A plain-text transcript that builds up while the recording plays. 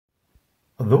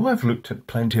Although I've looked at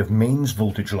plenty of mains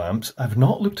voltage lamps, I've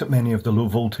not looked at many of the low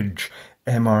voltage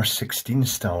MR16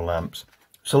 style lamps.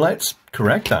 So let's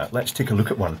correct that. Let's take a look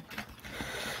at one.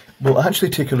 We'll actually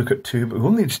take a look at two, but we'll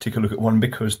only need to take a look at one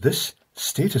because this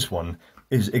status one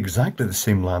is exactly the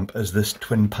same lamp as this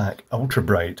twin pack ultra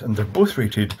bright, and they're both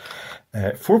rated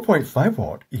 4.5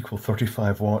 watt equal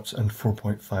 35 watts and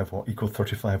 4.5 watt equal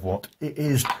 35 watt. It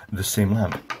is the same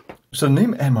lamp. So the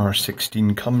name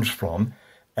MR16 comes from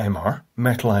MR,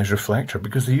 metallized reflector,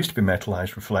 because they used to be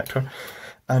metallized reflector,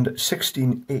 and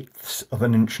 16/8 of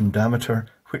an inch in diameter,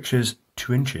 which is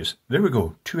 2 inches. There we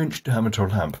go, 2-inch diameter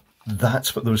lamp.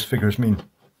 That's what those figures mean.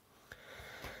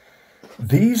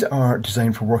 These are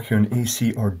designed for working on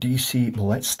AC or DC. Well,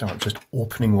 let's start just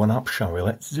opening one up, shall we?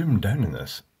 Let's zoom down in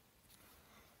this.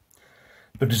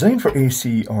 They're designed for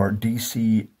AC or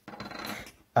DC,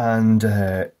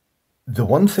 and the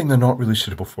one thing they're not really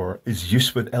suitable for is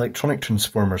use with electronic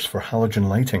transformers for halogen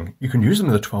lighting. You can use them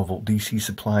with a 12 volt DC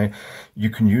supply. You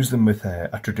can use them with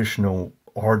a traditional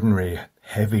ordinary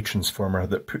heavy transformer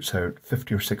that puts out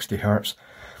 50 or 60 hertz.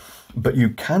 But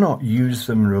you cannot use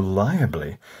them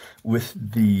reliably with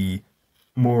the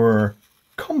more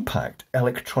compact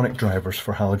electronic drivers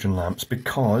for halogen lamps,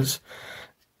 because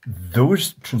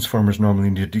those transformers normally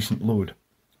need a decent load.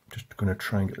 Just going to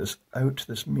try and get this out.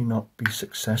 This may not be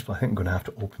successful. I think I'm going to have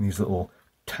to open these little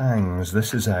tangs.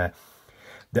 This is the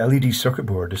LED circuit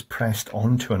board is pressed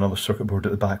onto another circuit board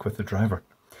at the back with the driver.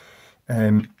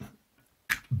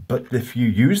 But if you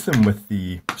use them with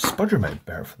the spudger mount,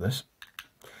 better for this,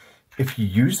 if you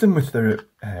use them with their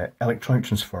electronic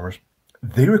transformers,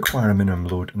 they require a minimum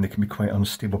load and they can be quite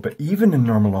unstable. But even in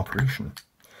normal operation,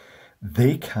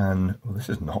 they can, well, this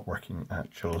is not working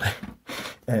actually,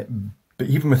 but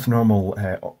even with normal,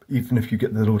 even if you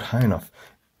get the load high enough,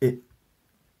 it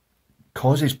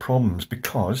causes problems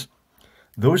because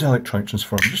those electronic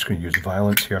transformers, I'm just going to use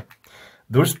violence here,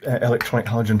 those electronic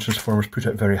halogen transformers put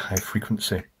out very high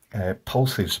frequency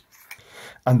pulses,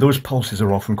 and those pulses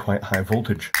are often quite high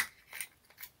voltage.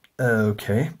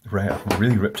 Okay, right, I've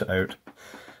really ripped it out.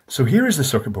 So here is the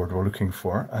circuit board we're looking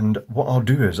for, and what I'll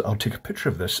do is I'll take a picture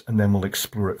of this and then we'll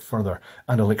explore it further,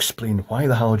 and I'll explain why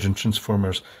the halogen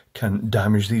transformers can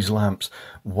damage these lamps.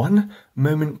 One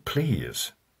moment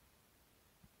please.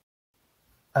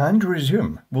 And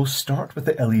resume. We'll start with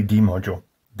the LED module.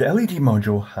 The LED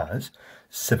module has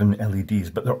 7 LEDs,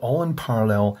 but they're all in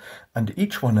parallel and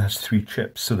each one has 3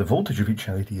 chips, so the voltage of each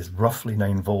LED is roughly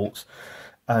 9 volts.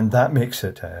 And that makes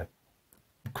it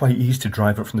quite easy to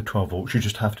drive it from the 12 volts. You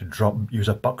just have to use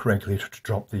a buck regulator to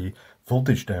drop the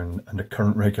voltage down and the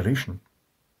current regulation.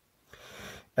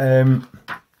 The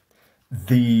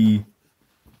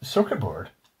circuit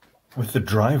board with the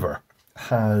driver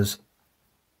has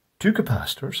 2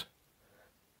 capacitors,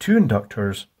 2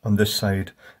 inductors on this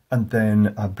side, and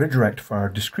then a bridge rectifier,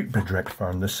 discrete bridge rectifier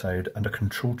on this side, and a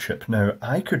control chip. Now,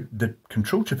 the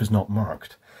control chip is not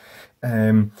marked.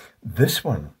 This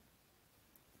one,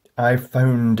 I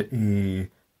found a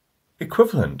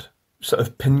equivalent sort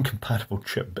of pin compatible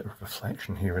chip, bit of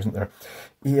reflection here, isn't there?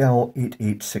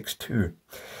 EL8862,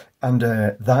 and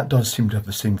that does seem to have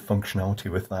the same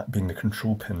functionality, with that being the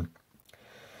control pin.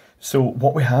 So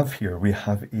what we have here, we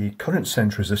have a current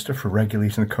sense resistor for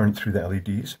regulating the current through the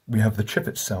LEDs. We have the chip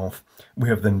itself. We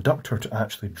have the inductor to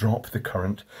actually drop the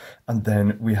current. And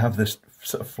then we have this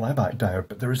sort of flyback diode,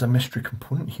 but there is a mystery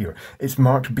component here. It's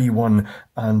marked B1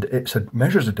 and it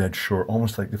measures a dead short,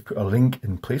 almost like they've put a link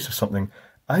in place of something.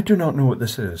 I do not know what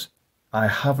this is. I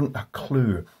haven't a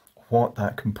clue what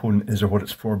that component is or what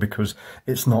it's for, because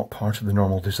it's not part of the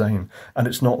normal design, and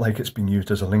it's not like it's been used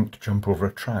as a link to jump over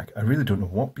a track. I really don't know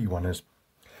what B1 is.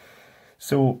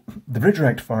 So the bridge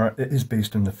rectifier, it is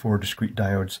based on the 4 discrete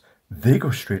diodes. They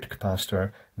go straight to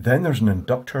capacitor. Then there's an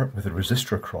inductor with a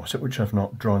resistor across it, which I've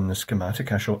not drawn in the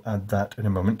schematic. I shall add that in a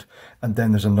moment. And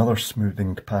then there's another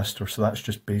smoothing capacitor, so that's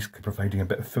just basically providing a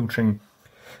bit of filtering.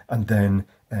 And then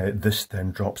this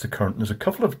then drops the current. There's a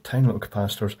couple of tiny little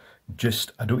capacitors,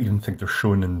 I don't even think they're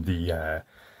shown in the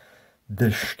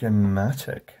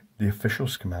schematic, the official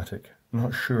schematic, I'm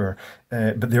not sure,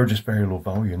 but they're just very low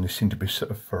value, and they seem to be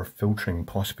sort of for filtering,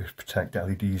 possibly to protect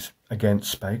LEDs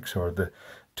against spikes, or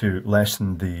to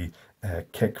lessen the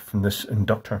kick from this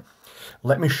inductor.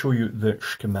 Let me show you the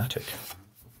schematic.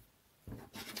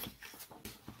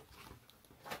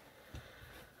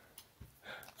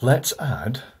 Let's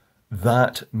add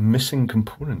that missing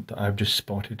component that I've just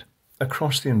spotted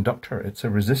across the inductor. It's a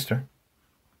resistor,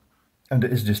 and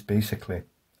it is just basically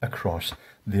across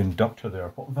the inductor there.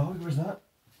 What value was that?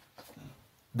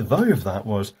 The value of that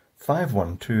was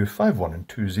 512, 5 1 and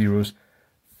 2 zeros,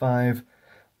 5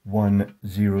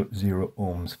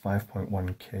 ohms,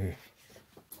 5.1k.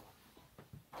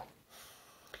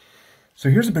 So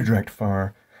here's a bridge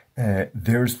rectifier.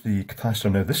 There's the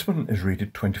capacitor. Now this one is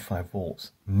rated 25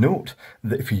 volts. Note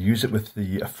that if you use it with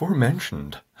the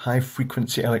aforementioned high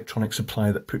frequency electronic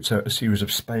supply that puts out a series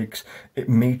of spikes, it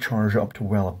may charge up to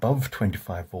well above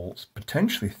 25 volts,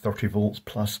 potentially 30 volts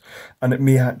plus, and it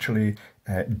may actually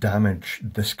damage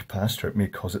this capacitor. It may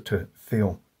cause it to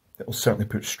fail. It will certainly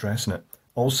put stress in it.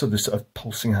 Also, the sort of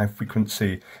pulsing high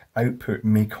frequency output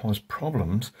may cause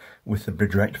problems with the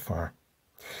bridge rectifier.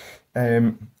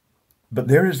 But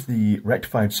there is the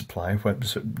rectified supply, where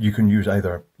you can use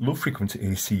either low frequency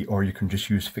AC or you can just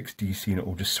use fixed DC and it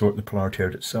will just sort the polarity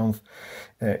out itself.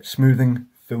 Smoothing,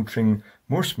 filtering,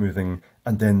 more smoothing,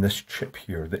 and then this chip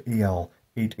here, the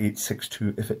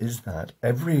AL8862, if it is that.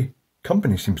 Every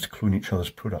company seems to clone each other's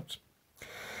products.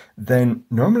 Then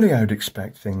normally I would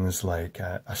expect things like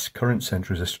a current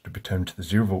sensor resistor to be down to the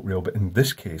 0 volt rail, but in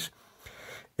this case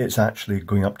it's actually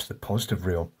going up to the positive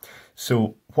rail.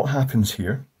 So what happens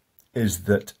here is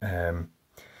that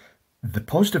the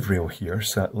positive rail here,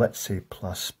 so let's say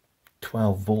plus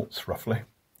 12 volts roughly,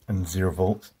 and 0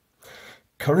 volts.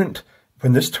 Current,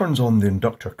 when this turns on the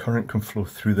inductor, current can flow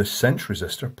through this sensor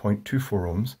resistor, 0.24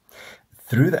 ohms,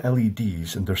 through the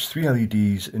LEDs, and there's 3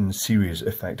 LEDs in series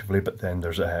effectively, but then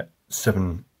there's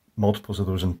 7 multiples of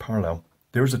those in parallel.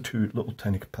 There's the 2 little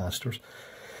tiny capacitors.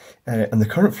 And the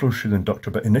current flows through the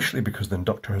inductor, but initially because the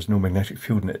inductor has no magnetic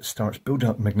field in it, it starts building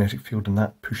up a magnetic field and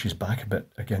that pushes back a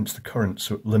bit against the current,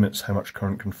 so it limits how much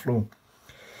current can flow.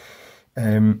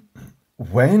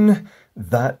 When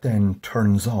that then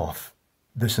turns off,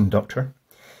 this inductor,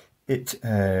 it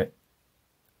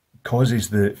causes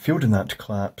the field in that to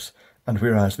collapse, and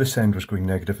whereas this end was going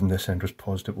negative and this end was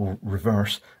positive, it will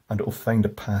reverse and it will find a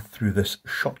path through this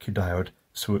Schottky diode,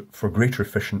 so for greater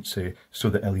efficiency, so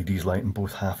the LEDs light in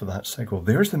both half of that cycle.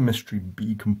 There's the mystery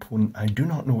B component. I do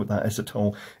not know what that is at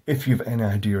all. If you have any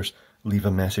ideas, leave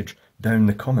a message down in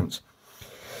the comments.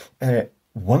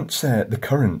 Once the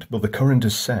current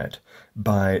is set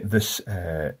by this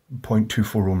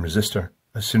 0.24 ohm resistor.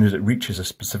 As soon as it reaches a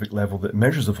specific level that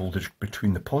measures the voltage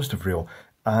between the positive rail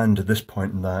and this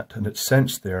point and that, and it's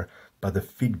sensed there by the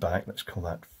feedback, let's call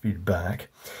that feedback,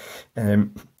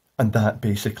 and that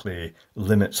basically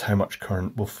limits how much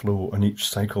current will flow on each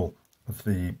cycle of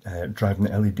the driving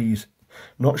the LEDs.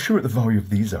 Not sure what the value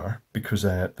of these are, because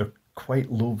they're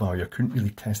quite low value. I couldn't really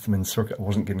test them in circuit. I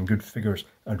wasn't getting good figures.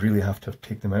 I'd really have to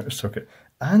take them out of circuit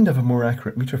and have a more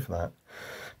accurate meter for that.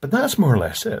 But that's more or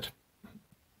less it.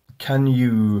 Can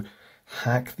you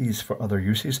hack these for other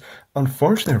uses?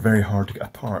 Unfortunately, they're very hard to get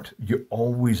apart. You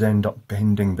always end up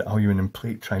bending the aluminum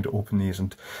plate trying to open these,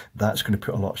 and that's going to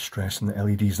put a lot of stress on the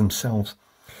LEDs themselves.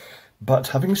 But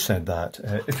having said that,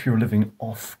 if you're living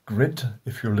off-grid,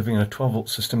 if you're living in a 12-volt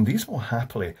system, these will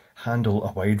happily handle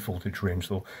a wide voltage range.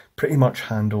 They'll pretty much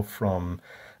handle from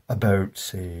about,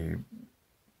 say,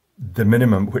 the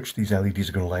minimum which these LEDs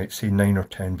are going to light, say 9 or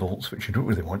 10 volts, which you don't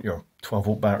really want your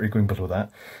 12-volt battery going below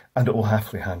that, and it will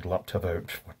happily handle up to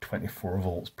about 24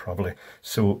 volts probably.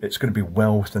 So it's going to be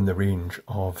well within the range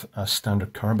of a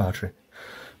standard car battery.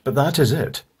 But that is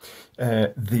it.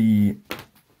 The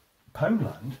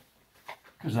Poundland,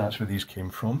 because that's where these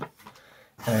came from,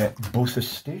 both the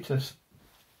status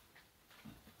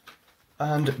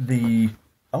and the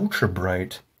ultra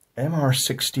bright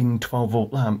MR16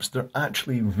 12-volt lamps, they're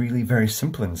actually really very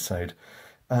simple inside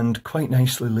and quite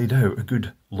nicely laid out, a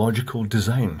good logical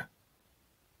design.